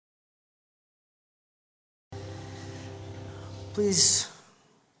Please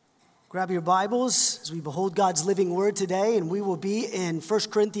grab your Bibles as we behold God's living word today, and we will be in 1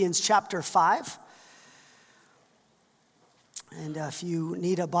 Corinthians chapter 5. And if you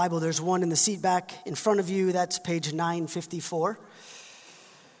need a Bible, there's one in the seat back in front of you. That's page 954.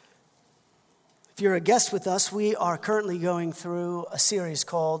 If you're a guest with us, we are currently going through a series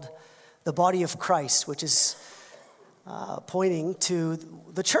called The Body of Christ, which is pointing to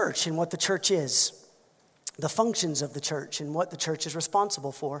the church and what the church is, the functions of the church and what the church is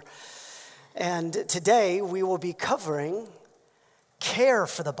responsible for. And today we will be covering care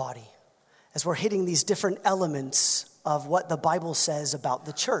for the body as we're hitting these different elements of what the Bible says about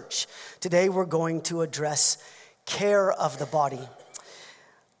the church. Today we're going to address care of the body.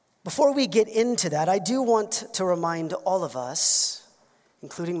 Before we get into that, I do want to remind all of us,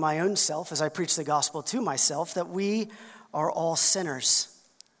 including my own self as I preach the gospel to myself, that we are all sinners.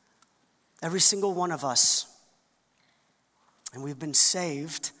 Every single one of us. And we've been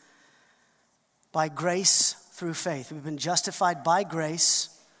saved by grace through faith. We've been justified by grace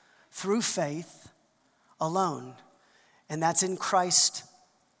through faith alone. And that's in Christ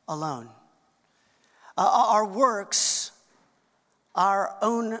alone. Our works, our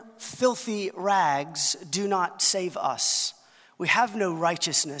own filthy rags, do not save us. We have no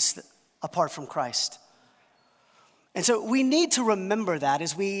righteousness apart from Christ. And so we need to remember that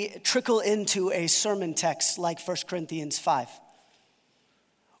as we trickle into a sermon text like 1 Corinthians 5.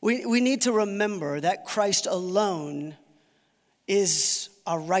 We need to remember that Christ alone is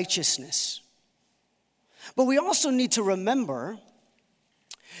our righteousness. But we also need to remember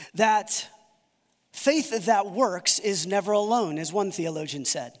that faith that works is never alone, as one theologian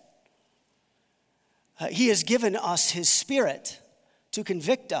said. He has given us his Spirit to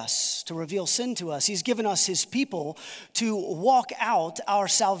convict us, to reveal sin to us. He's given us his people to walk out our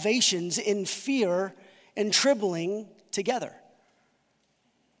salvations in fear and trembling together.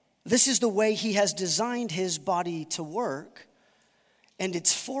 This is the way he has designed his body to work, and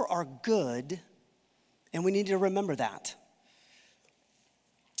it's for our good, and we need to remember that.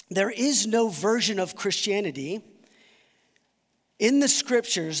 There is no version of Christianity in the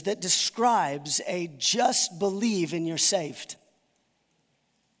scriptures that describes a just believe and you're saved.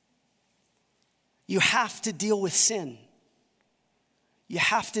 You have to deal with sin. You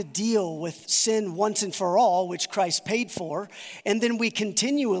have to deal with sin once and for all, which Christ paid for. And then we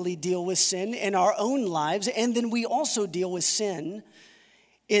continually deal with sin in our own lives. And then we also deal with sin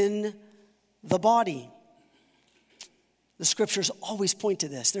in the body. The scriptures always point to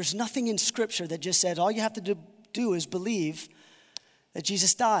this. There's nothing in scripture that just said all you have to do is believe that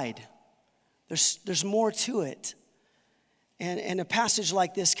Jesus died. There's more to it. And a passage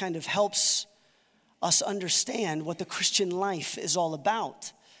like this kind of helps us understand what the Christian life is all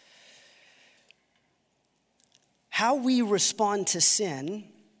about. How we respond to sin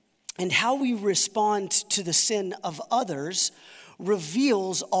and how we respond to the sin of others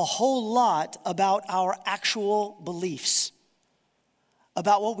reveals a whole lot about our actual beliefs,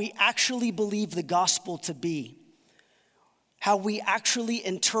 about what we actually believe the gospel to be, how we actually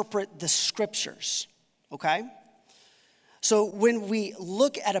interpret the scriptures, okay? So when we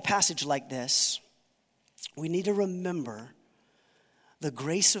look at a passage like this, we need to remember the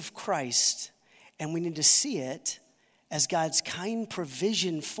grace of Christ, and we need to see it as God's kind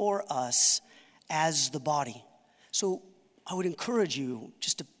provision for us as the body. So I would encourage you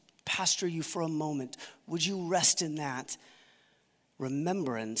just to pastor you for a moment. Would you rest in that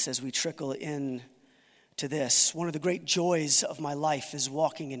remembrance as we trickle in to this? One of the great joys of my life is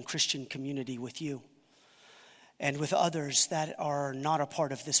walking in Christian community with you and with others that are not a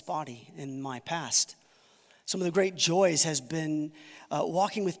part of this body in my past. Some of the great joys has been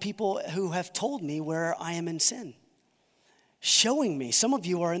walking with people who have told me where I am in sin, showing me, some of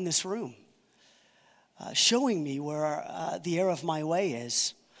you are in this room, showing me where the error of my way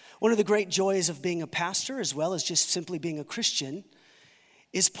is. One of the great joys of being a pastor, as well as just simply being a Christian,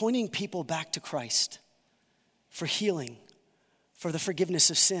 is pointing people back to Christ for healing, for the forgiveness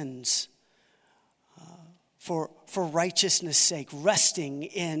of sins, for righteousness' sake, resting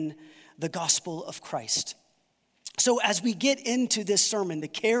in the gospel of Christ. So as we get into this sermon, the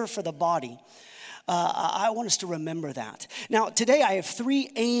care for the body, I want us to remember that. Now, today I have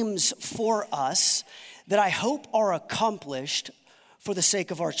 3 aims for us that I hope are accomplished for the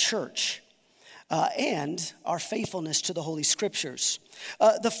sake of our church and our faithfulness to the Holy Scriptures.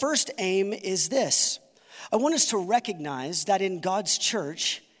 The first aim is this. I want us to recognize that in God's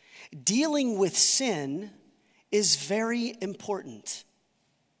church, dealing with sin is very important.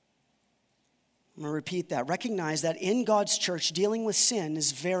 I'm going to repeat that. Recognize that in God's church, dealing with sin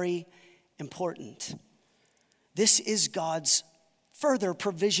is very important. This is God's further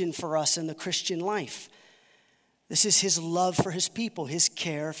provision for us in the Christian life. This is his love for his people, his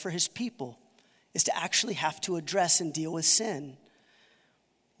care for his people, is to actually have to address and deal with sin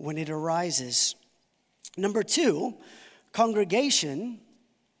when it arises. Number two, congregation,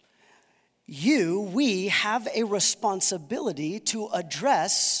 we have a responsibility to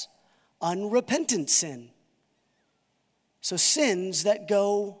address unrepentant sin. So sins that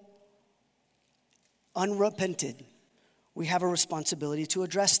go unrepented, we have a responsibility to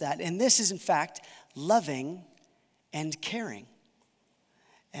address that. And this is, in fact, loving and caring,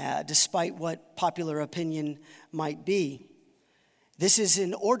 despite what popular opinion might be. This is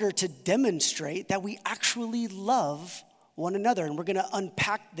in order to demonstrate that we actually love one another. And we're going to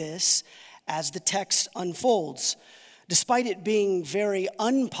unpack this as the text unfolds. Despite it being very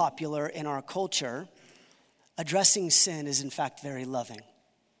unpopular in our culture, addressing sin is in fact very loving.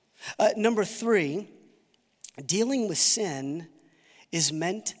 Number three, dealing with sin is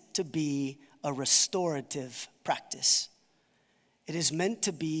meant to be a restorative practice. It is meant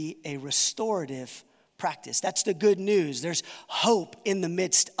to be a restorative practice. That's the good news. There's hope in the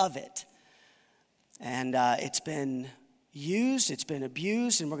midst of it. And it's been used, it's been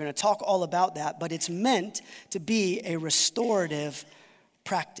abused, and we're going to talk all about that, but it's meant to be a restorative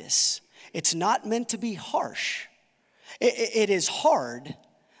practice. It's not meant to be harsh. It is hard,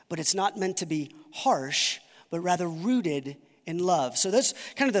 but it's not meant to be harsh, but rather rooted in love. So that's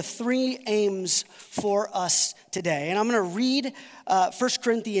kind of the three aims for us today. And I'm going to read 1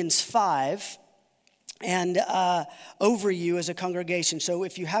 Corinthians 5 and over you as a congregation. So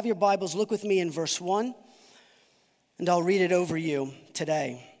if you have your Bibles, look with me in verse 1, and I'll read it over you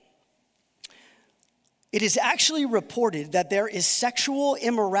today. It is actually reported that there is sexual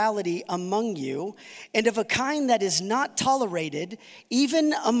immorality among you, and of a kind that is not tolerated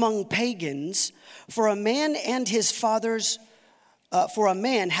even among pagans, for a man has his father's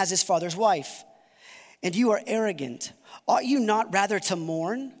wife, and you are arrogant. Ought you not rather to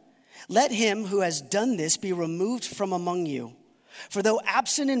mourn? Let him who has done this be removed from among you. For though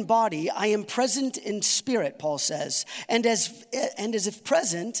absent in body, I am present in spirit, Paul says. And as if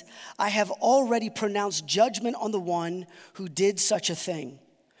present, I have already pronounced judgment on the one who did such a thing.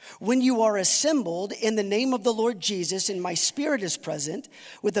 When you are assembled in the name of the Lord Jesus, and my spirit is present,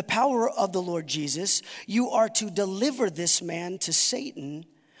 with the power of the Lord Jesus, you are to deliver this man to Satan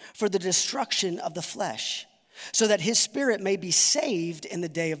for the destruction of the flesh, so that his spirit may be saved in the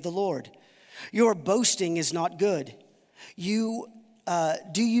day of the Lord. Your boasting is not good. Do you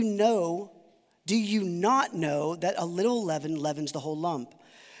not know that a little leaven leavens the whole lump?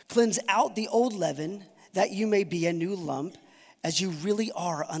 Cleanse out the old leaven, that you may be a new lump, as you really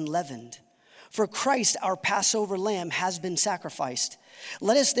are unleavened. For Christ, our Passover lamb, has been sacrificed.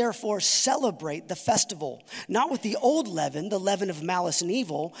 Let us therefore celebrate the festival, not with the old leaven, the leaven of malice and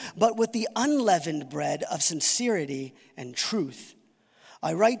evil, but with the unleavened bread of sincerity and truth.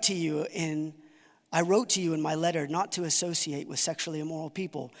 I wrote to you in my letter not to associate with sexually immoral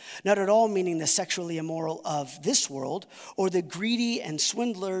people, not at all meaning the sexually immoral of this world, or the greedy and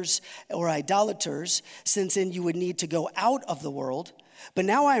swindlers or idolaters, since then you would need to go out of the world. But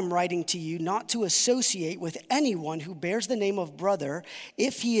now I am writing to you not to associate with anyone who bears the name of brother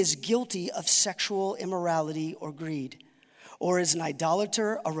if he is guilty of sexual immorality or greed, or is an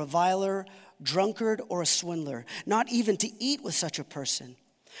idolater, a reviler, drunkard, or a swindler, not even to eat with such a person.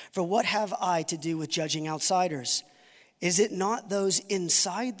 For what have I to do with judging outsiders? Is it not those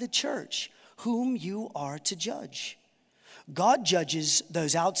inside the church whom you are to judge? God judges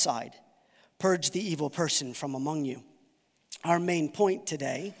those outside. Purge the evil person from among you. Our main point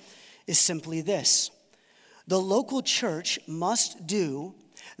today is simply this: the local church must do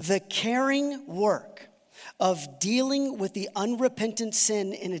the caring work of dealing with the unrepentant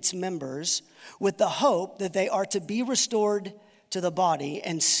sin in its members, with the hope that they are to be restored to the body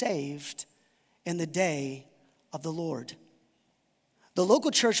and saved in the day of the Lord. The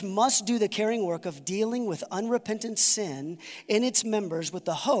local church must do the caring work of dealing with unrepentant sin in its members, with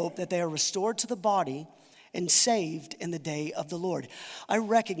the hope that they are restored to the body and saved in the day of the Lord. I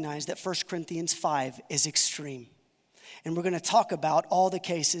recognize that 1 Corinthians 5 is extreme, and we're going to talk about all the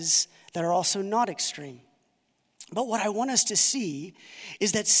cases that are also not extreme. But what I want us to see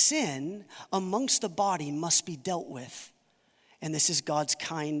is that sin amongst the body must be dealt with. And this is God's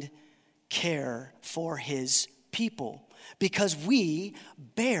kind care for his people, because we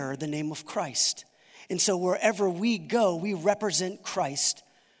bear the name of Christ. And so wherever we go, we represent Christ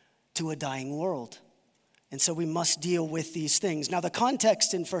to a dying world. And so we must deal with these things. Now, the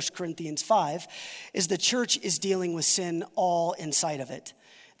context in 1 Corinthians 5 is the church is dealing with sin all inside of it.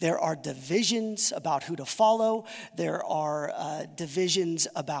 There are divisions about who to follow. There are divisions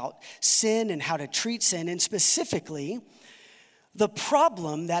about sin and how to treat sin. And specifically, the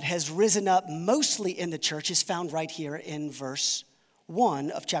problem that has risen up mostly in the church is found right here in verse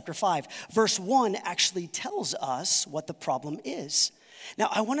 1 of chapter 5. Verse 1 actually tells us what the problem is. Now,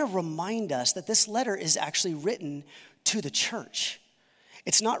 I want to remind us that this letter is actually written to the church.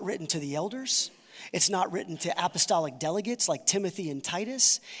 It's not written to the elders. It's not written to apostolic delegates like Timothy and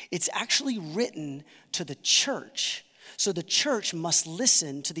Titus. It's actually written to the church. So the church must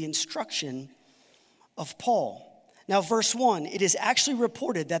listen to the instruction of Paul. Now, verse 1, it is actually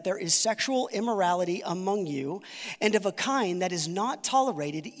reported that there is sexual immorality among you, and of a kind that is not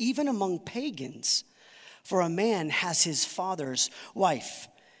tolerated even among pagans, for a man has his father's wife.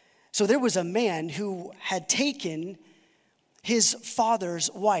 So there was a man who had taken his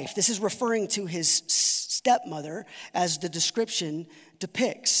father's wife. This is referring to his stepmother, as the description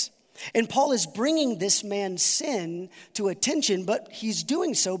depicts. And Paul is bringing this man's sin to attention, but he's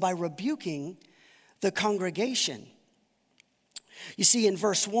doing so by rebuking the congregation. You see, in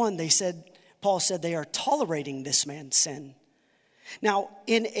verse 1, Paul said they are tolerating this man's sin. Now,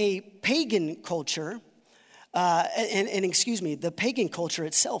 in a pagan culture, the pagan culture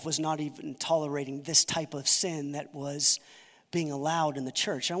itself was not even tolerating this type of sin that was being allowed in the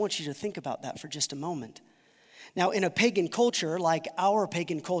church. I want you to think about that for just a moment. Now, in a pagan culture like our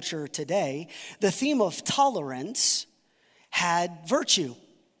pagan culture today, the theme of tolerance had virtue,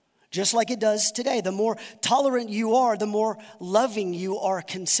 just like it does today. The more tolerant you are, the more loving you are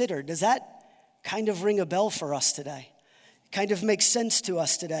considered. Does that kind of ring a bell for us today? It kind of makes sense to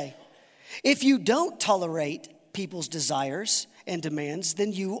us today. If you don't tolerate people's desires and demands,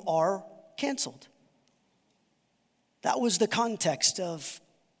 then you are canceled. That was the context of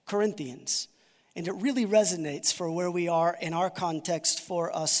Corinthians. And it really resonates for where we are in our context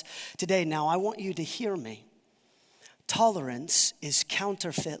for us today. Now, I want you to hear me. Tolerance is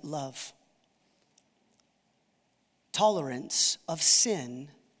counterfeit love. Tolerance of sin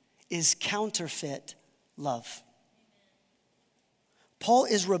is counterfeit love. Paul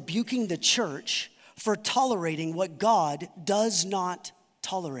is rebuking the church for tolerating what God does not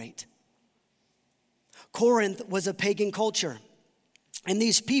tolerate. Corinth was a pagan culture. And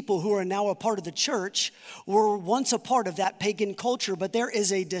these people who are now a part of the church were once a part of that pagan culture. But there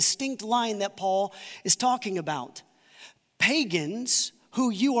is a distinct line that Paul is talking about. Pagans who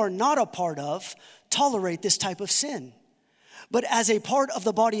you are not a part of tolerate this type of sin. But as a part of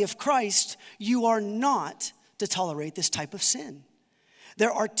the body of Christ, you are not to tolerate this type of sin.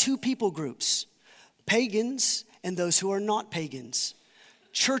 There are two people groups, pagans and those who are not pagans.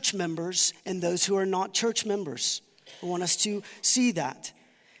 Church members and those who are not church members. I want us to see that.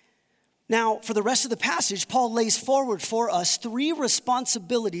 Now, for the rest of the passage, Paul lays forward for us three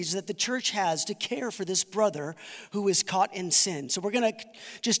responsibilities that the church has to care for this brother who is caught in sin. So we're going to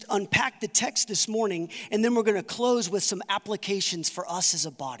just unpack the text this morning, and then we're going to close with some applications for us as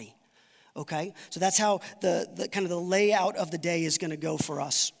a body. Okay? So that's how the kind of the layout of the day is going to go for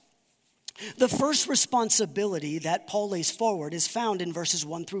us. The first responsibility that Paul lays forward is found in verses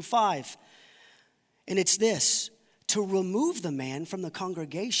 1 through 5. And it's this: to remove the man from the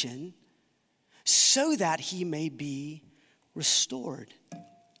congregation so that he may be restored.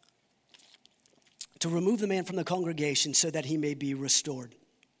 To remove the man from the congregation so that he may be restored.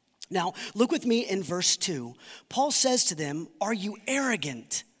 Now, look with me in verse 2. Paul says to them, "Are you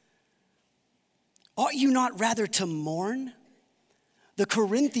arrogant? Ought you not rather to mourn?" The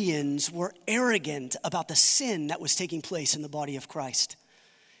Corinthians were arrogant about the sin that was taking place in the body of Christ.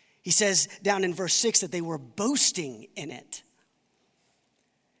 He says down in verse 6 that they were boasting in it.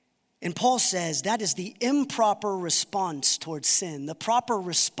 And Paul says that is the improper response towards sin. The proper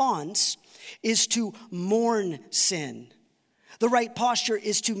response is to mourn sin. The right posture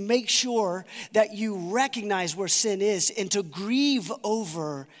is to make sure that you recognize where sin is and to grieve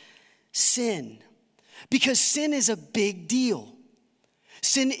over sin. Because sin is a big deal.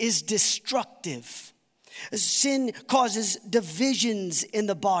 Sin is destructive. Sin causes divisions in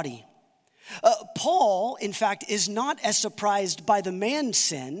the body. Paul, in fact, is not as surprised by the man's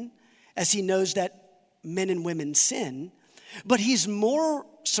sin as he knows that men and women sin, but he's more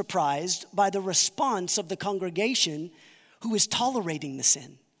surprised by the response of the congregation who is tolerating the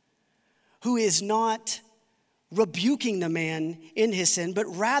sin, who is not rebuking the man in his sin, but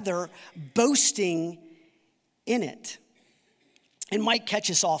rather boasting in it. It might catch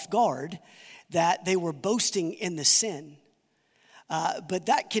us off guard that they were boasting in the sin. But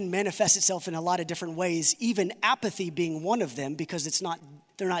that can manifest itself in a lot of different ways, even apathy being one of them, because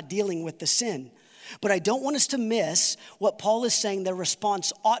they're not dealing with the sin. But I don't want us to miss what Paul is saying their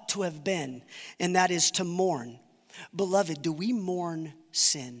response ought to have been, and that is to mourn. Beloved, do we mourn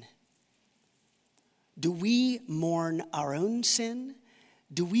sin? Do we mourn our own sin?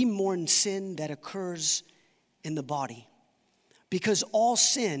 Do we mourn sin that occurs in the body? Because all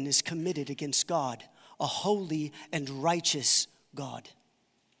sin is committed against God, a holy and righteous God.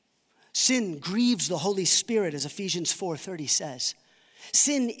 Sin grieves the Holy Spirit, as Ephesians 4:30 says.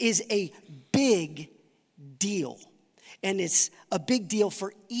 Sin is a big deal, and it's a big deal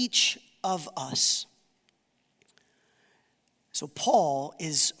for each of us. So Paul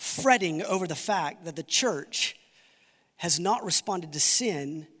is fretting over the fact that the church has not responded to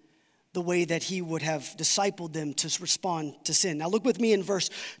sin the way that he would have discipled them to respond to sin. Now look with me in verse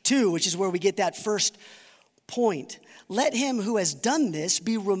 2, which is where we get that first point. Let him who has done this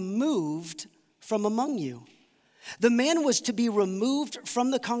be removed from among you. The man was to be removed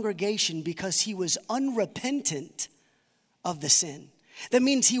from the congregation because he was unrepentant of the sin. That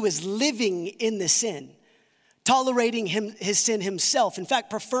means he was living in the sin, tolerating his sin himself, in fact,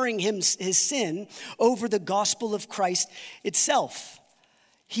 preferring his sin over the gospel of Christ itself.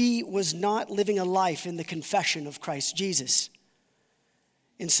 He was not living a life in the confession of Christ Jesus.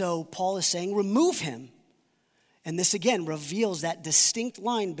 And so Paul is saying, remove him. And this again reveals that distinct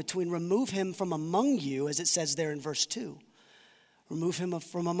line between remove him from among you, as it says there in verse 2. Remove him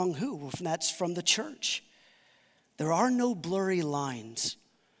from among who? Well, that's from the church. There are no blurry lines.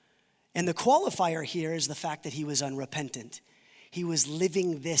 And the qualifier here is the fact that he was unrepentant. He was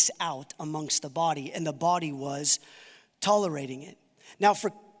living this out amongst the body, and the body was tolerating it. Now,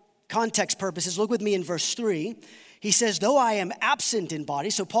 for context purposes, look with me in verse 3. He says, though I am absent in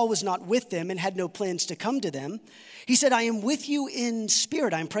body, so Paul was not with them and had no plans to come to them. He said, I am with you in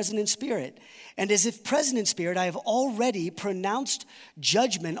spirit. I am present in spirit. And as if present in spirit, I have already pronounced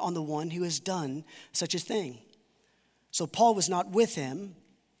judgment on the one who has done such a thing. So Paul was not with him,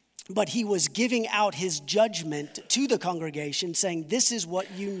 but he was giving out his judgment to the congregation, saying, this is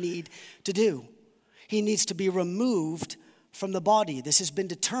what you need to do. He needs to be removed from the body. This has been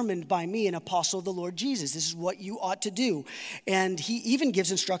determined by me, an apostle of the Lord Jesus. This is what you ought to do. And he even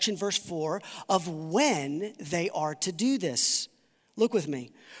gives instruction, verse 4, of when they are to do this. Look with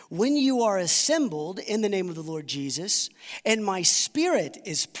me. When you are assembled in the name of the Lord Jesus, and my spirit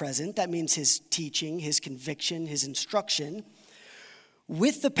is present, that means his teaching, his conviction, his instruction,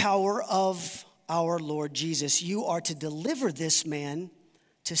 with the power of our Lord Jesus, you are to deliver this man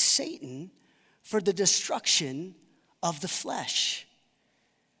to Satan for the destruction of the flesh.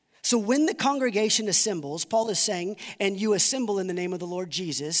 So when the congregation assembles, Paul is saying, and you assemble in the name of the Lord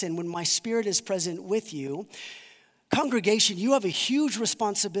Jesus, and when my spirit is present with you, congregation, you have a huge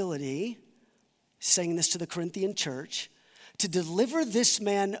responsibility, saying this to the Corinthian church, to deliver this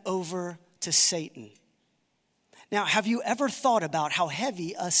man over to Satan. Now, have you ever thought about how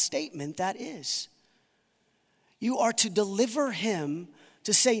heavy a statement that is? You are to deliver him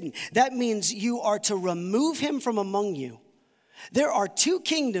to Satan. That means you are to remove him from among you. There are two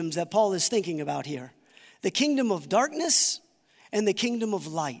kingdoms that Paul is thinking about here. The kingdom of darkness and the kingdom of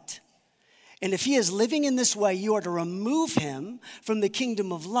light. And if he is living in this way, you are to remove him from the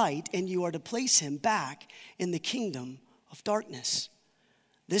kingdom of light and you are to place him back in the kingdom of darkness.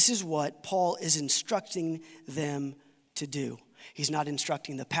 This is what Paul is instructing them to do. He's not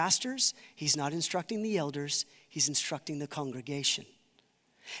instructing the pastors. He's not instructing the elders. He's instructing the congregation.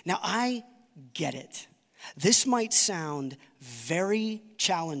 Now, I get it. This might sound very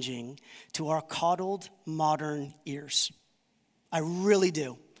challenging to our coddled modern ears. I really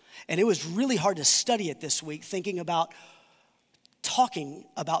do. And it was really hard to study it this week, thinking about talking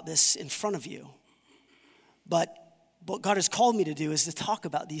about this in front of you. But what God has called me to do is to talk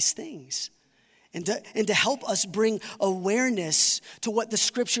about these things and to help us bring awareness to what the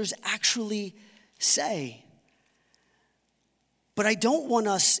scriptures actually say. But I don't want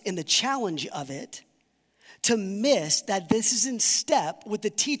us, in the challenge of it, to miss that this is in step with the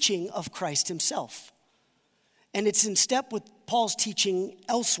teaching of Christ himself. And it's in step with Paul's teaching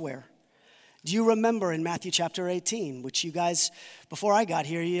elsewhere. Do you remember in Matthew chapter 18, which you guys, before I got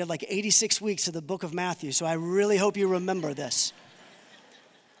here, you had like 86 weeks of the book of Matthew, so I really hope you remember this.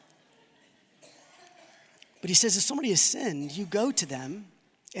 But he says if somebody has sinned, you go to them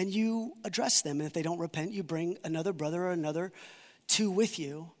and you address them. And if they don't repent, you bring another brother or another two with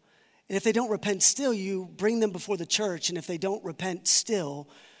you. And if they don't repent still, you bring them before the church. And if they don't repent still,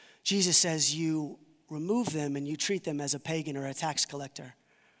 Jesus says you remove them and you treat them as a pagan or a tax collector.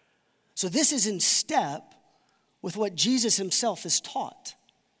 So this is in step with what Jesus himself has taught.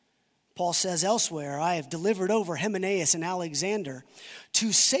 Paul says elsewhere, I have delivered over Hymenaeus and Alexander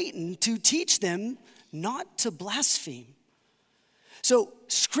to Satan to teach them not to blaspheme. So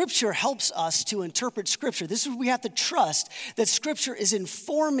Scripture helps us to interpret Scripture. This is where we have to trust that Scripture is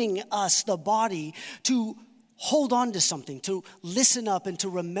informing us, the body, to hold on to something, to listen up and to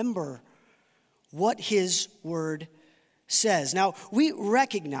remember what His Word says. Now, we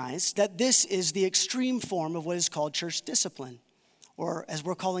recognize that this is the extreme form of what is called church discipline, or as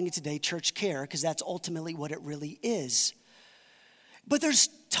we're calling it today, church care, because that's ultimately what it really is. But there's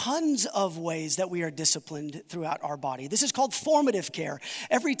tons of ways that we are disciplined throughout our body. This is called formative care.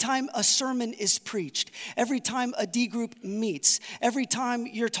 Every time a sermon is preached, every time a D group meets, every time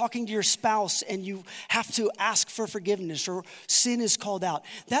you're talking to your spouse and you have to ask for forgiveness or sin is called out,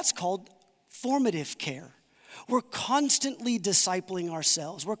 that's called formative care. We're constantly discipling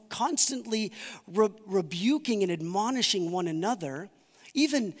ourselves. We're constantly rebuking and admonishing one another,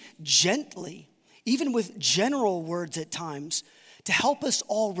 even gently, even with general words at times, to help us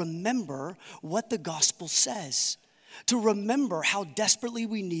all remember what the gospel says, to remember how desperately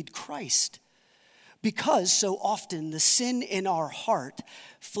we need Christ. Because so often the sin in our heart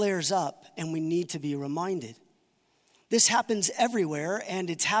flares up and we need to be reminded. This happens everywhere, and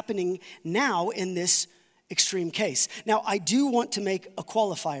it's happening now in this extreme case. Now, I do want to make a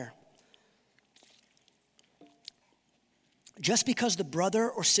qualifier. Just because the brother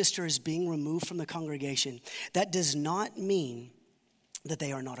or sister is being removed from the congregation, that does not mean that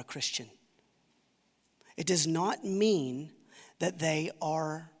they are not a Christian. It does not mean that they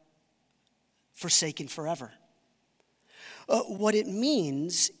are forsaken forever. What it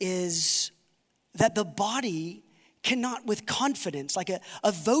means is that the body cannot with confidence, like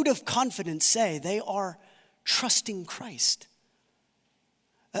a vote of confidence, say they are trusting Christ.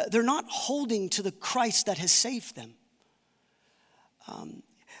 They're not holding to the Christ that has saved them.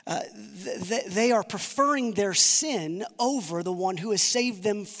 They are preferring their sin over the one who has saved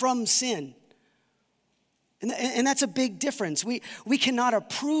them from sin. And that's a big difference. We cannot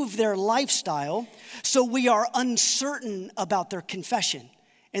approve their lifestyle, so we are uncertain about their confession.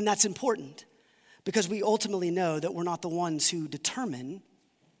 And that's important because we ultimately know that we're not the ones who determine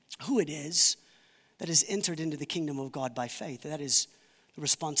who it is that has entered into the kingdom of God by faith. That is the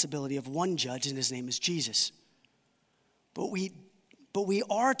responsibility of one judge, and his name is Jesus. But we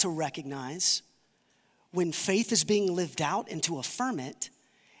are to recognize when faith is being lived out and to affirm it,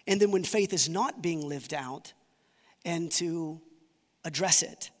 and then when faith is not being lived out and to address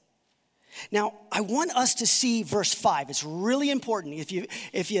it. Now, I want us to see verse 5. It's really important. If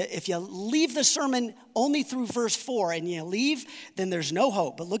you leave the sermon only through verse 4 and you leave, then there's no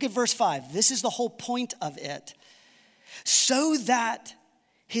hope. But look at verse 5. This is the whole point of it. So that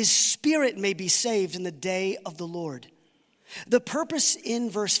his spirit may be saved in the day of the Lord. The purpose in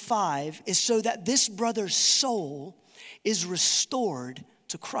verse 5 is so that this brother's soul is restored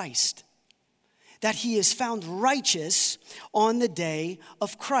to Christ. That he is found righteous on the day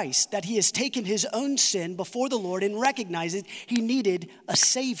of Christ. That he has taken his own sin before the Lord and recognized he needed a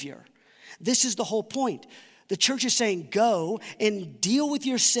Savior. This is the whole point. The church is saying, go and deal with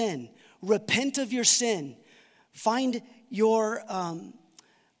your sin. Repent of your sin. Find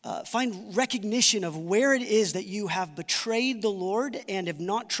recognition of where it is that you have betrayed the Lord and have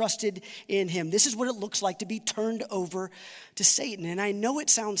not trusted in him. This is what it looks like to be turned over to Satan. And I know it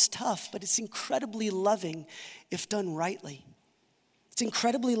sounds tough, but it's incredibly loving if done rightly. It's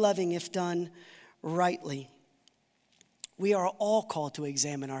incredibly loving if done rightly. We are all called to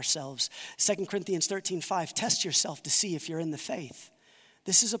examine ourselves. 2 Corinthians 13:5, test yourself to see if you're in the faith.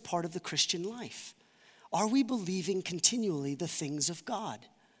 This is a part of the Christian life. Are we believing continually the things of God?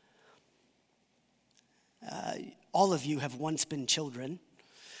 All of you have once been children.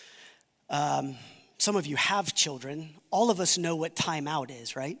 Some of you have children. All of us know what time out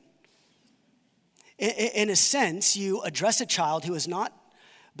is, right? In a sense, you address a child who is not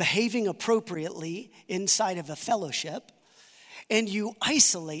behaving appropriately inside of a fellowship, and you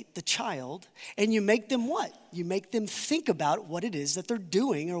isolate the child, and you make them what? You make them think about what it is that they're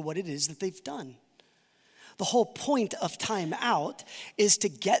doing or what it is that they've done. The whole point of time out is to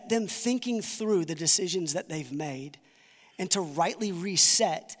get them thinking through the decisions that they've made and to rightly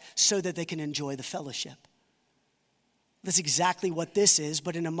reset so that they can enjoy the fellowship. That's exactly what this is,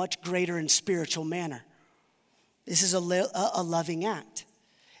 but in a much greater and spiritual manner. This is a loving act.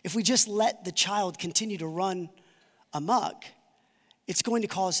 If we just let the child continue to run amok, it's going to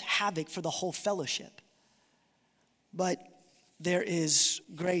cause havoc for the whole fellowship. But there is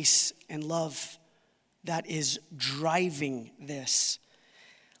grace and love that is driving this.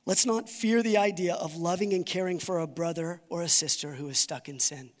 Let's not fear the idea of loving and caring for a brother or a sister who is stuck in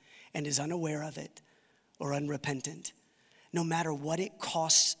sin. and is unaware of it or unrepentant, no matter what it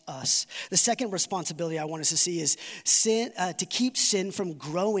costs us. The second responsibility I want us to see is sin, to keep sin from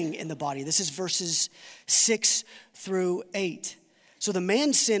growing in the body. This is verses 6 through 8. So the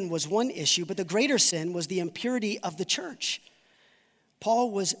man's sin was one issue, but the greater sin was the impurity of the church.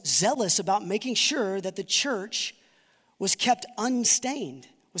 Paul was zealous about making sure that the church was kept unstained,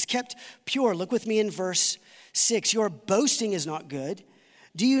 was kept pure. Look with me in verse 6. Your boasting is not good.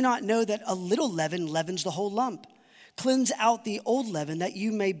 Do you not know that a little leaven leavens the whole lump? Cleanse out the old leaven that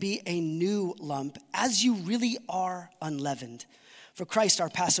you may be a new lump, as you really are unleavened. For Christ, our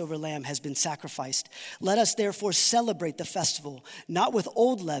Passover lamb, has been sacrificed. Let us therefore celebrate the festival, not with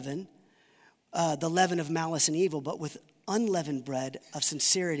old leaven, the leaven of malice and evil, but with unleavened bread of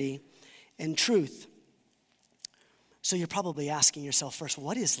sincerity and truth. So you're probably asking yourself first,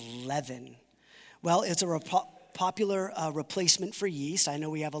 what is leaven? Well, it's a popular replacement for yeast. I know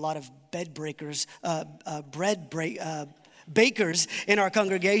we have a lot of bakers in our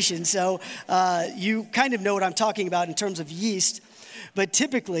congregation, so you kind of know what I'm talking about in terms of yeast. But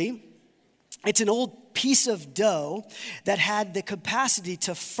typically, it's an old piece of dough that had the capacity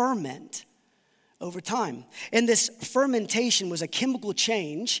to ferment over time. And this fermentation was a chemical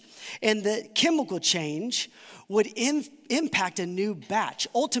change, and the chemical change would impact a new batch.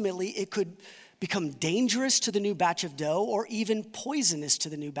 Ultimately, it could become dangerous to the new batch of dough or even poisonous to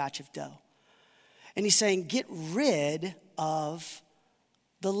the new batch of dough. And he's saying, get rid of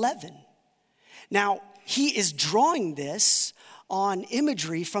the leaven. Now, he is drawing this on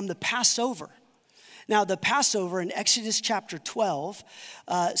imagery from the Passover. Now, the Passover in Exodus chapter 12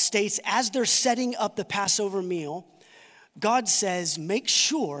 states, as they're setting up the Passover meal, God says, make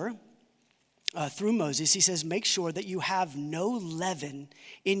sure, through Moses, he says, make sure that you have no leaven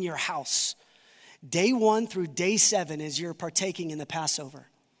in your house. Day 1 through day 7 as you're partaking in the Passover.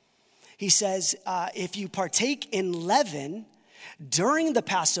 He says, if you partake in leaven during the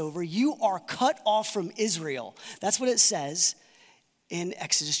Passover, you are cut off from Israel. That's what it says in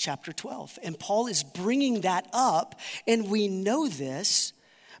Exodus chapter 12. And Paul is bringing that up, and we know this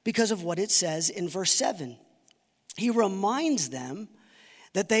because of what it says in verse 7. He reminds them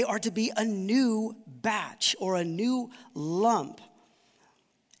that they are to be a new batch or a new lump.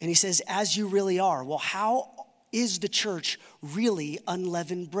 And he says, as you really are. Well, how is the church really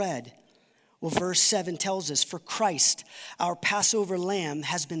unleavened bread? Well, verse 7 tells us, for Christ, our Passover lamb,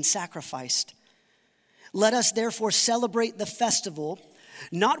 has been sacrificed. Let us therefore celebrate the festival,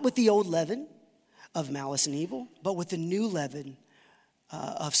 not with the old leaven of malice and evil, but with the new leaven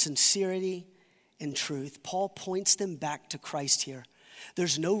of sincerity and truth. Paul points them back to Christ here.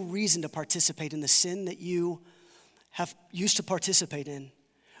 There's no reason to participate in the sin that you have used to participate in.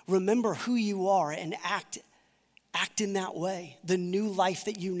 Remember who you are and act in that way. The new life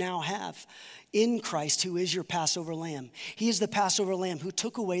that you now have in Christ, who is your Passover lamb. He is the Passover lamb who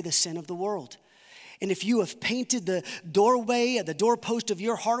took away the sin of the world. And if you have painted the doorway, the doorpost of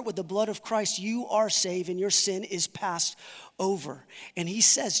your heart with the blood of Christ, you are saved and your sin is passed over. And he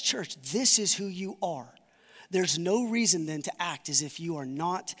says, church, this is who you are. There's no reason then to act as if you are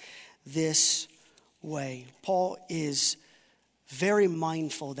not this way. Paul is very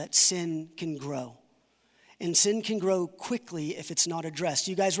mindful that sin can grow. And sin can grow quickly if it's not addressed.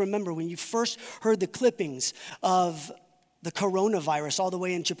 You guys remember when you first heard the clippings of the coronavirus all the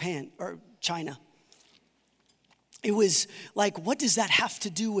way in Japan or China. It was like, what does that have to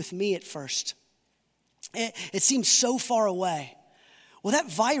do with me at first? It seems so far away. Well,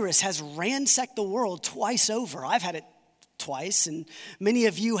 that virus has ransacked the world twice over. I've had it twice, and many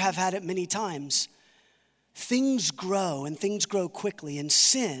of you have had it many times. Things grow, and things grow quickly, and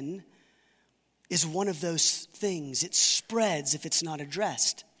sin is one of those things. It spreads if it's not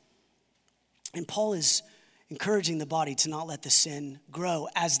addressed. And Paul is encouraging the body to not let the sin grow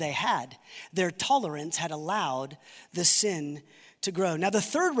as they had. Their tolerance had allowed the sin to grow. Now, the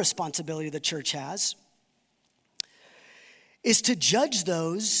third responsibility the church has is to judge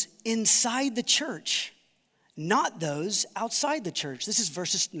those inside the church, not those outside the church. This is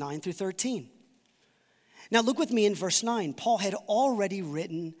verses 9 through 13. Now, look with me in verse 9. Paul had already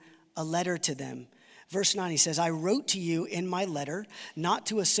written a letter to them. Verse 9, he says, I wrote to you in my letter not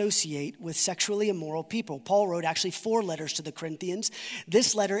to associate with sexually immoral people. Paul wrote actually 4 letters to the Corinthians.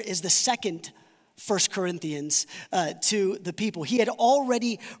 This letter is the second 1 Corinthians to the people. He had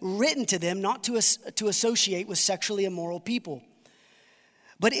already written to them not to associate with sexually immoral people.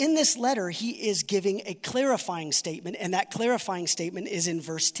 But in this letter, he is giving a clarifying statement, and that clarifying statement is in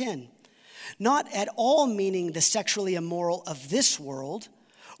verse 10. Not at all meaning the sexually immoral of this world,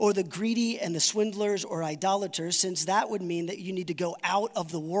 or the greedy and the swindlers or idolaters, since that would mean that you need to go out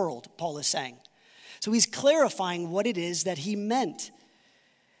of the world, Paul is saying. So he's clarifying what it is that he meant.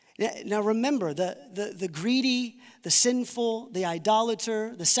 Now remember, the greedy, the sinful, the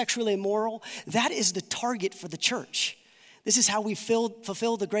idolater, the sexually immoral, that is the target for the church. This is how we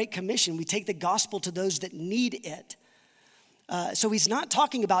fulfill the Great Commission. We take the gospel to those that need it. So he's not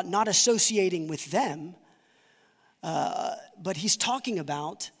talking about not associating with them, but he's talking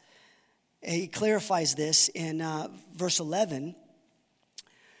about, he clarifies this in verse 11,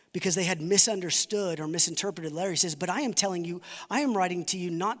 because they had misunderstood or misinterpreted the letter. He says, but I am telling you, I am writing to you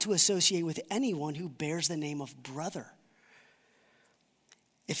not to associate with anyone who bears the name of brother,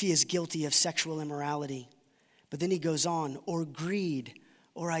 if he is guilty of sexual immorality. But then he goes on, or greed,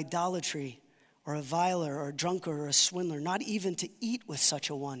 or idolatry, or a viler, or a drunkard, or a swindler, not even to eat with such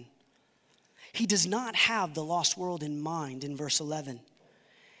a one. He does not have the lost world in mind in verse 11,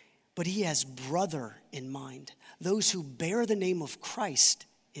 but he has brother in mind, those who bear the name of Christ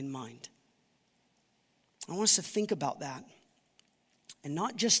in mind. I want us to think about that. And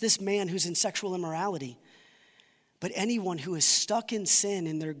not just this man who's in sexual immorality, but anyone who is stuck in sin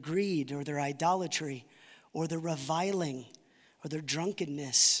in their greed or their idolatry or their reviling or their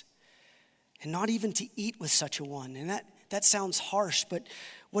drunkenness, and not even to eat with such a one. And that sounds harsh, but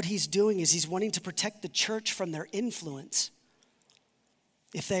what he's doing is he's wanting to protect the church from their influence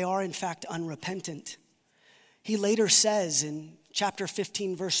if they are in fact unrepentant. He later says in chapter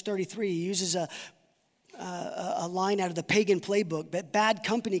 15, verse 33, he uses a line out of the pagan playbook, that bad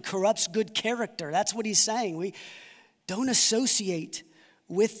company corrupts good character. That's what he's saying. We don't associate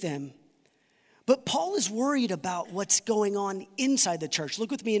with them. But Paul is worried about what's going on inside the church.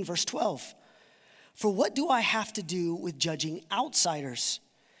 Look with me in verse 12. For what do I have to do with judging outsiders?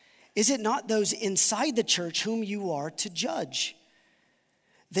 Is it not those inside the church whom you are to judge?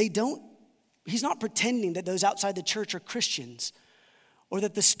 He's not pretending that those outside the church are Christians, or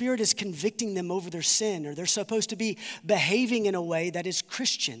that the Spirit is convicting them over their sin, or they're supposed to be behaving in a way that is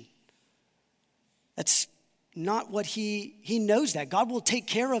Christian. That's not what he knows that. God will take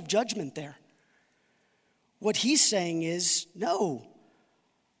care of judgment there. What he's saying is, no,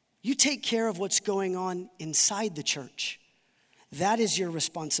 you take care of what's going on inside the church. That is your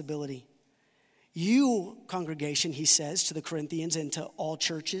responsibility. You, congregation, he says to the Corinthians and to all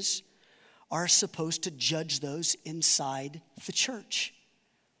churches, are supposed to judge those inside the church.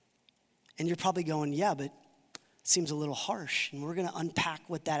 And you're probably going, yeah, but it seems a little harsh. And we're going to unpack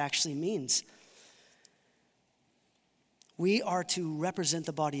what that actually means. We are to represent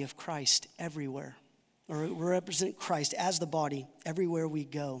the body of Christ everywhere, or represent Christ as the body everywhere we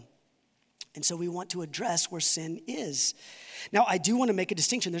go. And so we want to address where sin is. Now, I do want to make a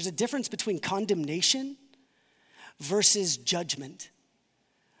distinction. There's a difference between condemnation versus judgment.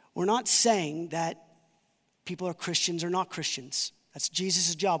 We're not saying that people are Christians or not Christians. That's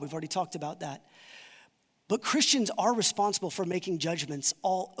Jesus' job. We've already talked about that. But Christians are responsible for making judgments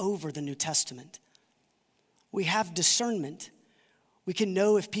all over the New Testament. We have discernment. We can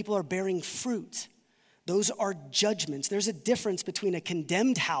know if people are bearing fruit. Those are judgments. There's a difference between a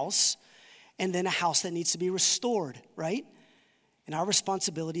condemned house and then a house that needs to be restored, right? And our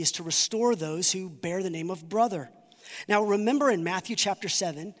responsibility is to restore those who bear the name of brother. Now, remember in Matthew chapter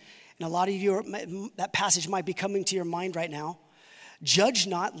 7, and a lot of you, that passage might be coming to your mind right now. Judge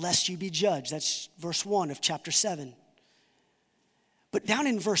not, lest you be judged. That's verse 1 of chapter 7. But down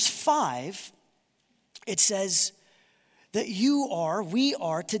in verse 5, it says that we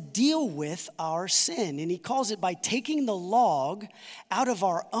are to deal with our sin. And he calls it by taking the log out of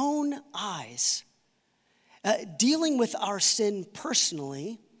our own eyes. Dealing with our sin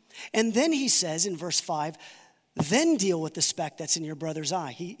personally. And then he says in verse 5, then deal with the speck that's in your brother's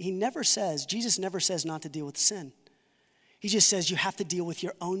eye. Jesus never says not to deal with sin. He just says you have to deal with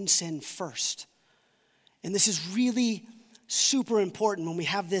your own sin first. And this is really super important when we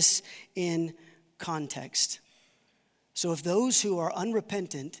have this in context. So if those who are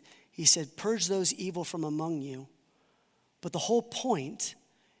unrepentant, he said, purge those evil from among you. But the whole point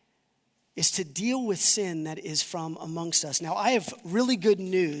is to deal with sin that is from amongst us. Now, I have really good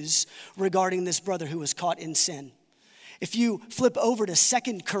news regarding this brother who was caught in sin. If you flip over to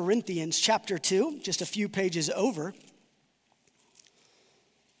 2 Corinthians chapter 2, just a few pages over,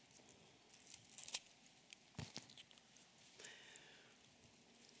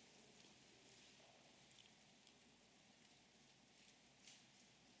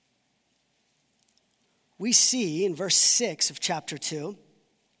 we see in verse 6 of chapter 2,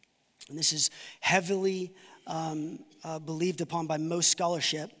 and this is heavily believed upon by most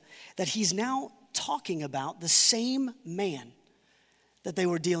scholarship, that he's now talking about the same man that they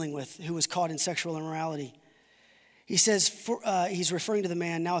were dealing with who was caught in sexual immorality. He says, he's referring to the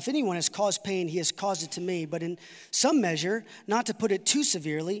man, now if anyone has caused pain, he has caused it to me, but in some measure, not to put it too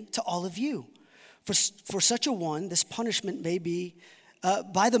severely, to all of you. For such a one, this punishment may be,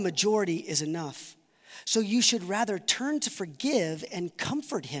 by the majority is enough. So you should rather turn to forgive and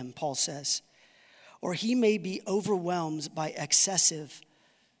comfort him, Paul says, or he may be overwhelmed by excessive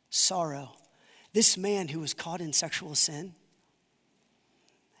sorrow. This man who was caught in sexual sin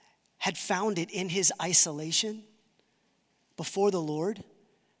had found it in his isolation before the Lord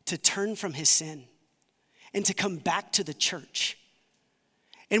to turn from his sin and to come back to the church.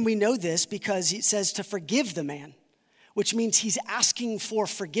 And we know this because it says to forgive the man, which means he's asking for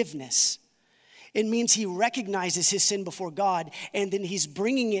forgiveness. It means he recognizes his sin before God and then he's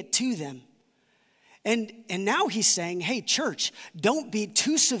bringing it to them. And now he's saying, hey, church, don't be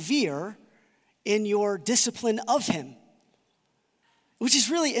too severe in your discipline of him, which is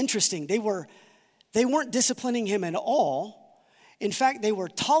really interesting. They weren't disciplining him at all. In fact, they were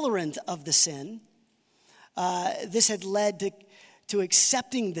tolerant of the sin. This had led to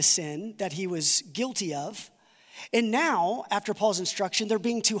accepting the sin that he was guilty of. And now, after Paul's instruction, they're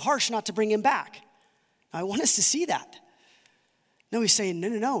being too harsh not to bring him back. I want us to see that. No, he's saying,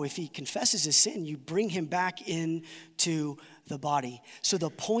 no. If he confesses his sin, you bring him back into the body. So the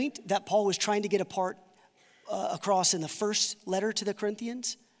point that Paul was trying to get across in the first letter to the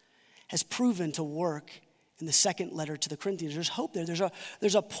Corinthians has proven to work in the second letter to the Corinthians. There's hope there.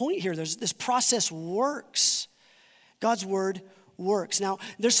 There's a point here. This process works. God's word works. Now,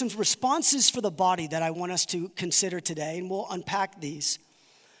 there's some responses for the body that I want us to consider today, and we'll unpack these.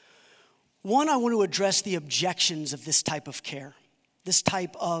 One, I want to address the objections of this type of care. This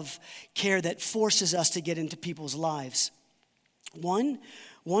type of care that forces us to get into people's lives. One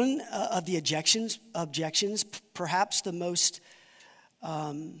of the objections, perhaps the most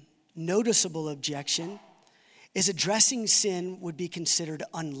noticeable objection, is addressing sin would be considered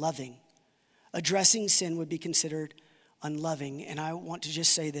unloving. Addressing sin would be considered unloving. And I want to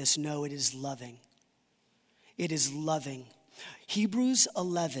just say this, no, it is loving. It is loving. Hebrews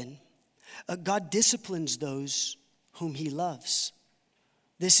 11, God disciplines those whom he loves.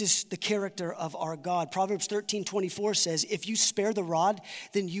 This is the character of our God. Proverbs 13:24 says, if you spare the rod,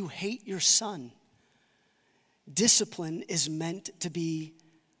 then you hate your son. Discipline is meant to be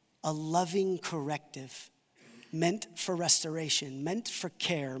a loving corrective, meant for restoration, meant for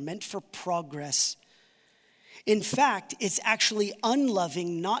care, meant for progress. In fact, it's actually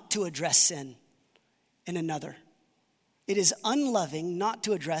unloving not to address sin in another. It is unloving not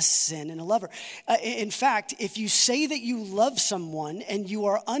to address sin in a lover. In fact, if you say that you love someone and you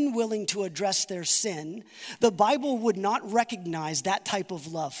are unwilling to address their sin, the Bible would not recognize that type of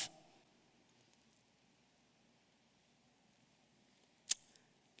love.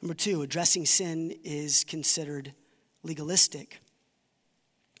 Number two, addressing sin is considered legalistic.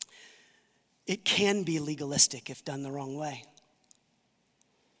 It can be legalistic if done the wrong way.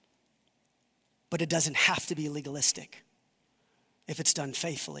 But it doesn't have to be legalistic if it's done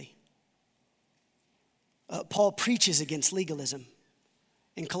faithfully. Paul preaches against legalism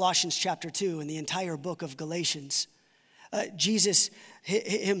in Colossians chapter 2 and the entire book of Galatians. Jesus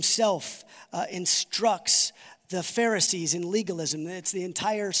himself instructs the Pharisees in legalism. It's the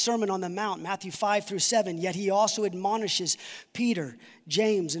entire Sermon on the Mount, Matthew 5-7. Yet he also admonishes Peter,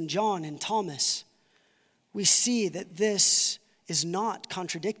 James, and John, and Thomas. We see that this is not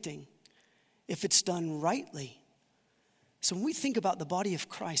contradicting if it's done rightly. So when we think about the body of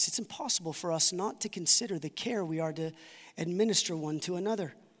Christ, it's impossible for us not to consider the care we are to administer one to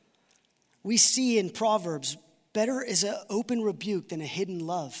another. We see in Proverbs, better is an open rebuke than a hidden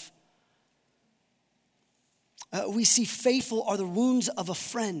love. We see faithful are the wounds of a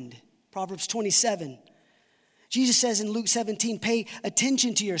friend, Proverbs 27. Jesus says in Luke 17, pay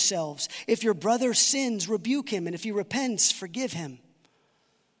attention to yourselves. If your brother sins, rebuke him, and if he repents, forgive him.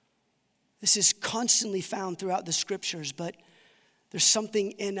 This is constantly found throughout the scriptures, but there's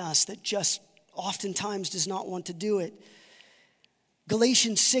something in us that just oftentimes does not want to do it.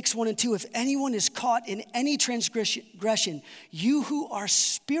 Galatians 6:1-2, if anyone is caught in any transgression, you who are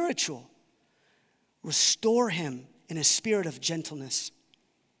spiritual, restore him in a spirit of gentleness.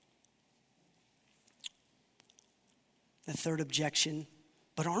 The third objection,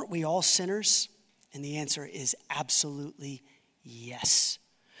 but aren't we all sinners? And the answer is absolutely yes.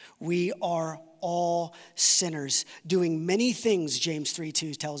 We are all sinners, doing many things, James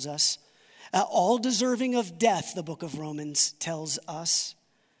 3:2 tells us. All deserving of death, the book of Romans tells us.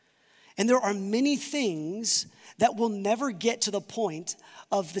 And there are many things that will never get to the point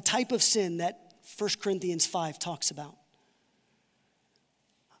of the type of sin that 1 Corinthians 5 talks about.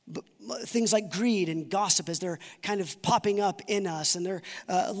 things like greed and gossip as they're kind of popping up in us, and their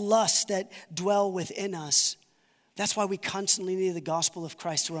lusts that dwell within us. That's why we constantly need the gospel of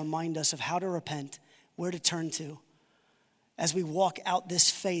Christ to remind us of how to repent, where to turn to, as we walk out this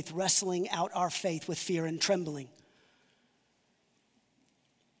faith, wrestling out our faith with fear and trembling.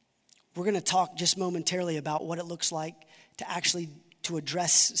 We're going to talk just momentarily about what it looks like to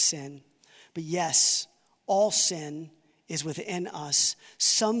address sin. But yes, all sin is within us.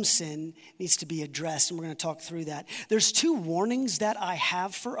 Some sin needs to be addressed, and we're going to talk through that. There's two warnings that I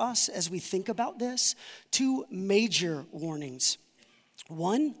have for us as we think about this, two major warnings.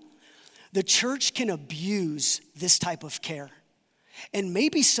 One, the church can abuse this type of care. And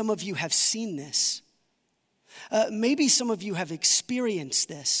maybe some of you have seen this. Maybe some of you have experienced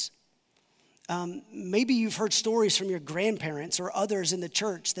this. Maybe you've heard stories from your grandparents or others in the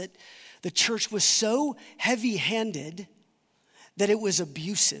church that the church was so heavy-handed that it was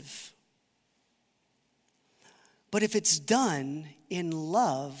abusive. But if it's done in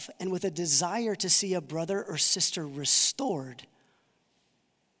love and with a desire to see a brother or sister restored,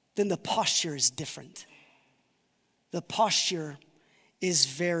 then the posture is different. The posture is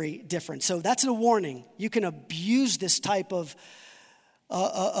very different. So that's a warning. You can abuse this type of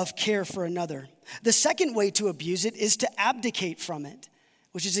care for another. The second way to abuse it is to abdicate from it,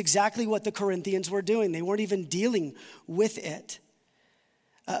 which is exactly what the Corinthians were doing. They weren't even dealing with it.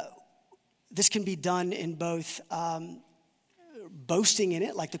 This can be done in both boasting in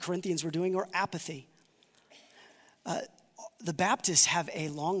it, like the Corinthians were doing, or apathy. The Baptists have a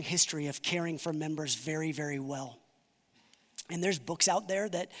long history of caring for members very, very well. And there's books out there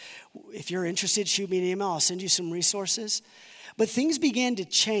that, if you're interested, shoot me an email. I'll send you some resources. But things began to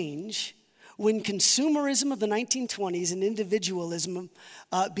change when consumerism of the 1920s and individualism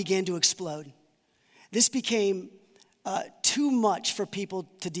began to explode. This became too much for people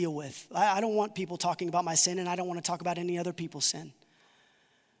to deal with. I don't want people talking about my sin, and I don't want to talk about any other people's sin.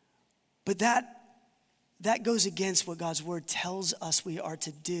 But that goes against what God's word tells us we are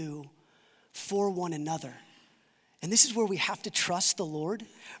to do for one another. And this is where we have to trust the Lord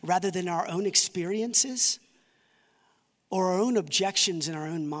rather than our own experiences or our own objections in our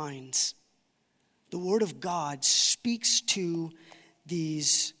own minds. The word of God speaks to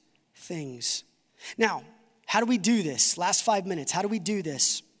these things. Now, how do we do this? Last 5 minutes, how do we do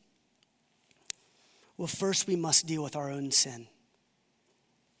this? Well, first we must deal with our own sin.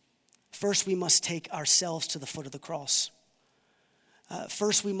 First, we must take ourselves to the foot of the cross.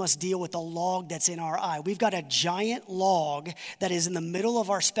 First, we must deal with the log that's in our eye. We've got a giant log that is in the middle of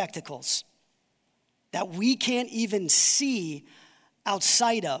our spectacles that we can't even see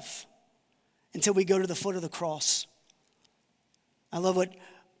outside of until we go to the foot of the cross. I love what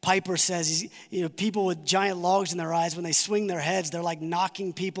Piper says. People with giant logs in their eyes, when they swing their heads, they're like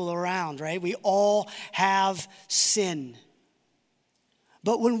knocking people around, right? We all have sin.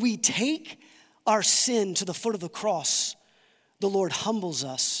 But when we take our sin to the foot of the cross, the Lord humbles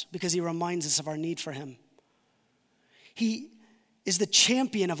us because he reminds us of our need for him. He is the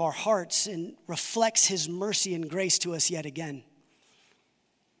champion of our hearts and reflects his mercy and grace to us yet again.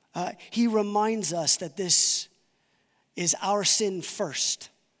 He reminds us that this is our sin first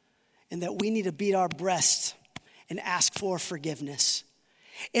and that we need to beat our breast and ask for forgiveness.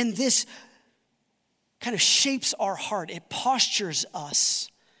 And this kind of shapes our heart. It postures us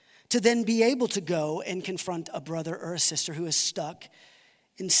to then be able to go and confront a brother or a sister who is stuck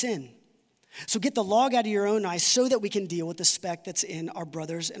in sin. So get the log out of your own eye so that we can deal with the speck that's in our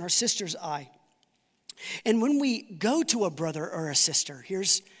brother's and our sister's eye. And when we go to a brother or a sister,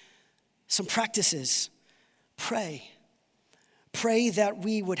 here's some practices. Pray. Pray that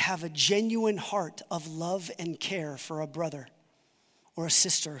we would have a genuine heart of love and care for a brother or a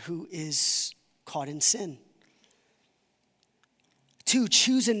sister who is caught in sin. 2,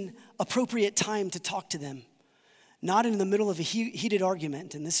 choose an appropriate time to talk to them, not in the middle of a heated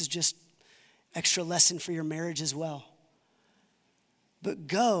argument, and this is just extra lesson for your marriage as well. But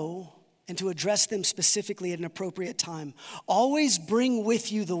go and to address them specifically at an appropriate time. Always bring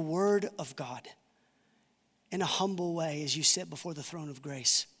with you the word of God in a humble way as you sit before the throne of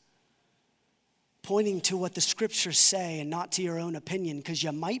grace, pointing to what the scriptures say and not to your own opinion, because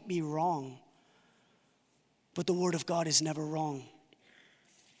you might be wrong, but the word of God is never wrong.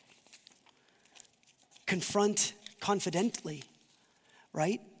 Confront confidently,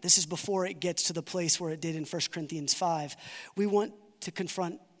 right? This is before it gets to the place where it did in 1 Corinthians 5. We want to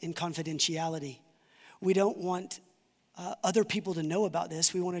confront in confidentiality. We don't want other people to know about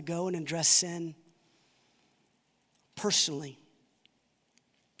this. We want to go and address sin personally.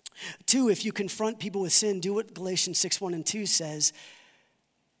 2, if you confront people with sin, do what Galatians 6:1 and 2 says.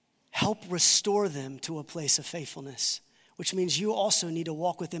 help restore them to a place of faithfulness, which means you also need to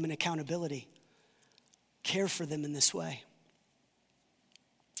walk with them in accountability, care for them in this way.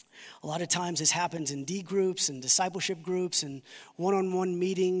 A lot of times this happens in D groups and discipleship groups and one-on-one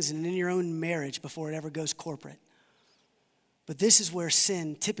meetings and in your own marriage before it ever goes corporate. But this is where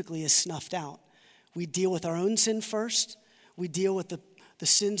sin typically is snuffed out. We deal with our own sin first. We deal with the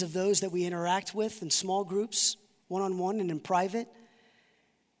sins of those that we interact with in small groups, one-on-one and in private.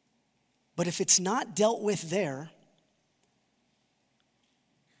 But if it's not dealt with there,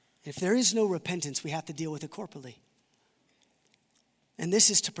 if there is no repentance, we have to deal with it corporately. And this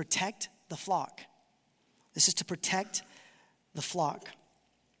is to protect the flock. This is to protect the flock.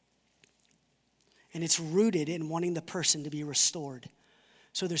 And it's rooted in wanting the person to be restored.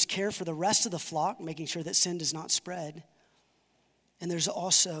 So there's care for the rest of the flock, making sure that sin does not spread. And there's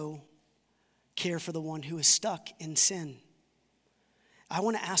also care for the one who is stuck in sin. I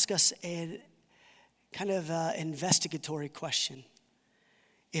want to ask us a kind of investigatory question.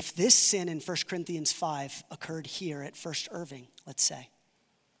 If this sin in 1 Corinthians 5 occurred here at First Irving, let's say,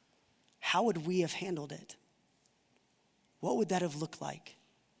 how would we have handled it? What would that have looked like?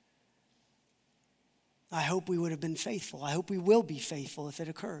 I hope we would have been faithful. I hope we will be faithful if it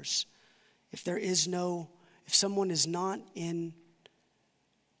occurs. If someone is not in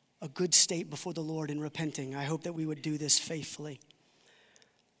a good state before the Lord and repenting, I hope that we would do this faithfully.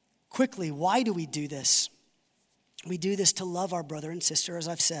 Quickly, why do we do this? We do this to love our brother and sister, as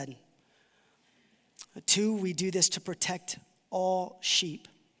I've said. 2, we do this to protect all sheep.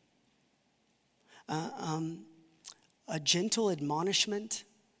 A gentle admonishment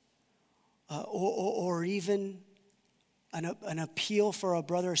or even an appeal for a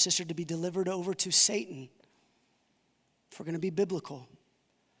brother or sister to be delivered over to Satan, if we're going to be biblical,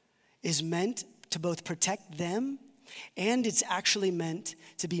 is meant to both protect them, and it's actually meant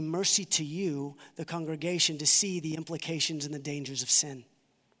to be mercy to you, the congregation, to see the implications and the dangers of sin.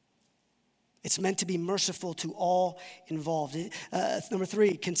 It's meant to be merciful to all involved. Number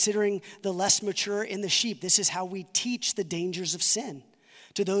 3, considering the less mature in the sheep. This is how we teach the dangers of sin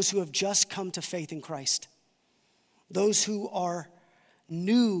to those who have just come to faith in Christ. Those who are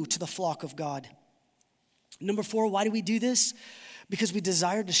new to the flock of God. Number 4, why do we do this? Because we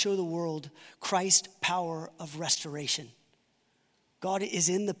desire to show the world Christ's power of restoration. God is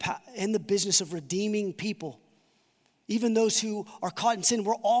in the business of redeeming people. Even those who are caught in sin,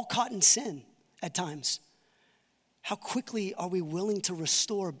 we're all caught in sin at times. How quickly are we willing to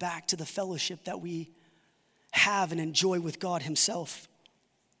restore back to the fellowship that we have and enjoy with God himself?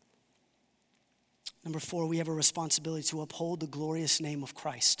 Number 4, we have a responsibility to uphold the glorious name of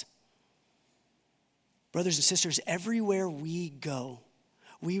Christ. Brothers and sisters, everywhere we go,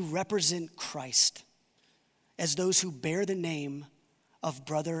 we represent Christ as those who bear the name of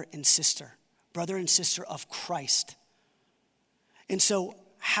brother and sister of Christ. And so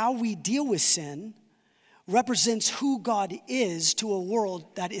how we deal with sin represents who God is to a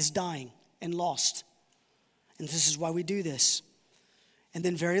world that is dying and lost. And this is why we do this. And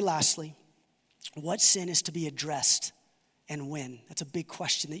then very lastly, what sin is to be addressed and when? That's a big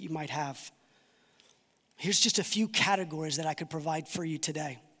question that you might have. Here's just a few categories that I could provide for you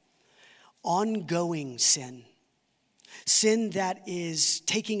today. Ongoing sin. Sin that is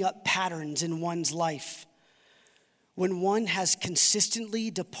taking up patterns in one's life. When one has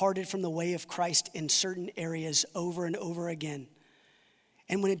consistently departed from the way of Christ in certain areas over and over again.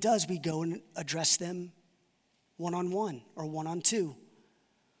 And when it does, we go and address them one-on-one or one-on-two.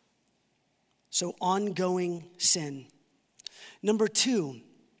 So ongoing sin. Number 2,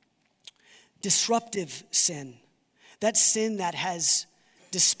 disruptive sin. That's sin that has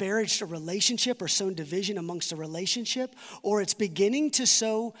disparaged a relationship or sown division amongst a relationship, or it's beginning to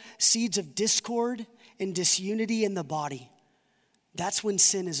sow seeds of discord and disunity in the body. That's when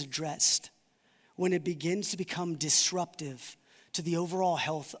sin is addressed, when it begins to become disruptive to the overall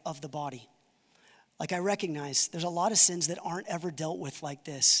health of the body. Like I recognize there's a lot of sins that aren't ever dealt with like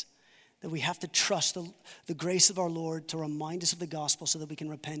this, that we have to trust the grace of our Lord to remind us of the gospel so that we can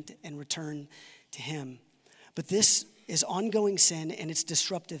repent and return to him. But this is ongoing sin and it's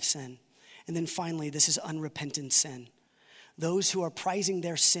disruptive sin. And then finally, this is unrepentant sin. Those who are prizing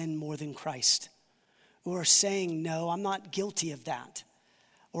their sin more than Christ, who are saying, no, I'm not guilty of that,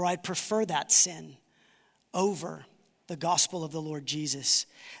 or I prefer that sin over the gospel of the Lord Jesus.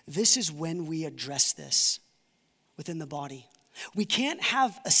 This is when we address this within the body. We can't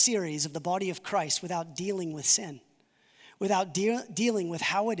have a series of the body of Christ without dealing with sin, without dealing with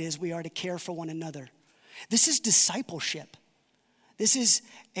how it is we are to care for one another. This is discipleship. This is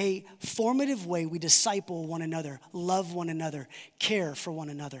a formative way we disciple one another, love one another, care for one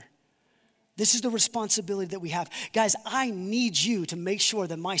another. This is the responsibility that we have. Guys, I need you to make sure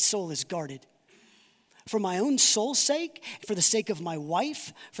that my soul is guarded. For my own soul's sake, for the sake of my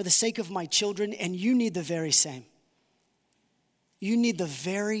wife, for the sake of my children, and you need the very same. You need the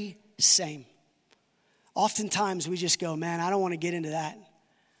very same. Oftentimes we just go, man, I don't want to get into that.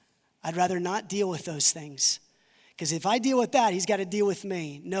 I'd rather not deal with those things. Because if I deal with that, he's got to deal with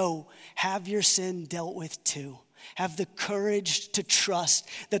me. No, have your sin dealt with too. Have the courage to trust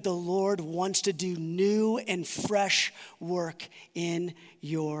that the Lord wants to do new and fresh work in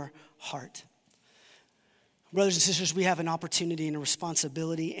your heart. Brothers and sisters, we have an opportunity and a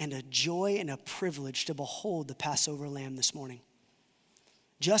responsibility and a joy and a privilege to behold the Passover lamb this morning.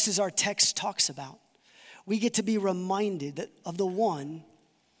 Just as our text talks about, we get to be reminded of the one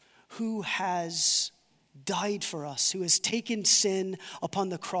who has died for us, who has taken sin upon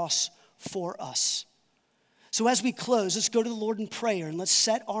the cross for us. So as we close, let's go to the Lord in prayer and let's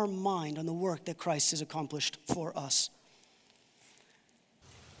set our mind on the work that Christ has accomplished for us.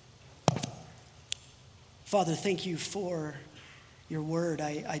 Father, thank you for your word.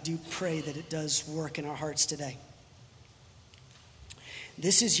 I do pray that it does work in our hearts today.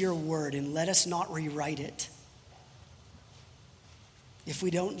 This is your word, and let us not rewrite it. If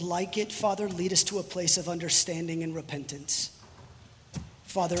we don't like it, Father, lead us to a place of understanding and repentance.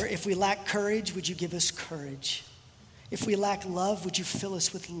 Father, if we lack courage, would you give us courage? If we lack love, would you fill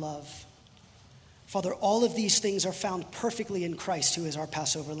us with love? Father, all of these things are found perfectly in Christ, who is our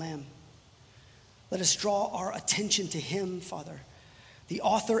Passover lamb. Let us draw our attention to him, Father, the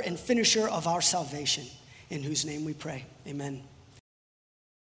author and finisher of our salvation, in whose name we pray. Amen.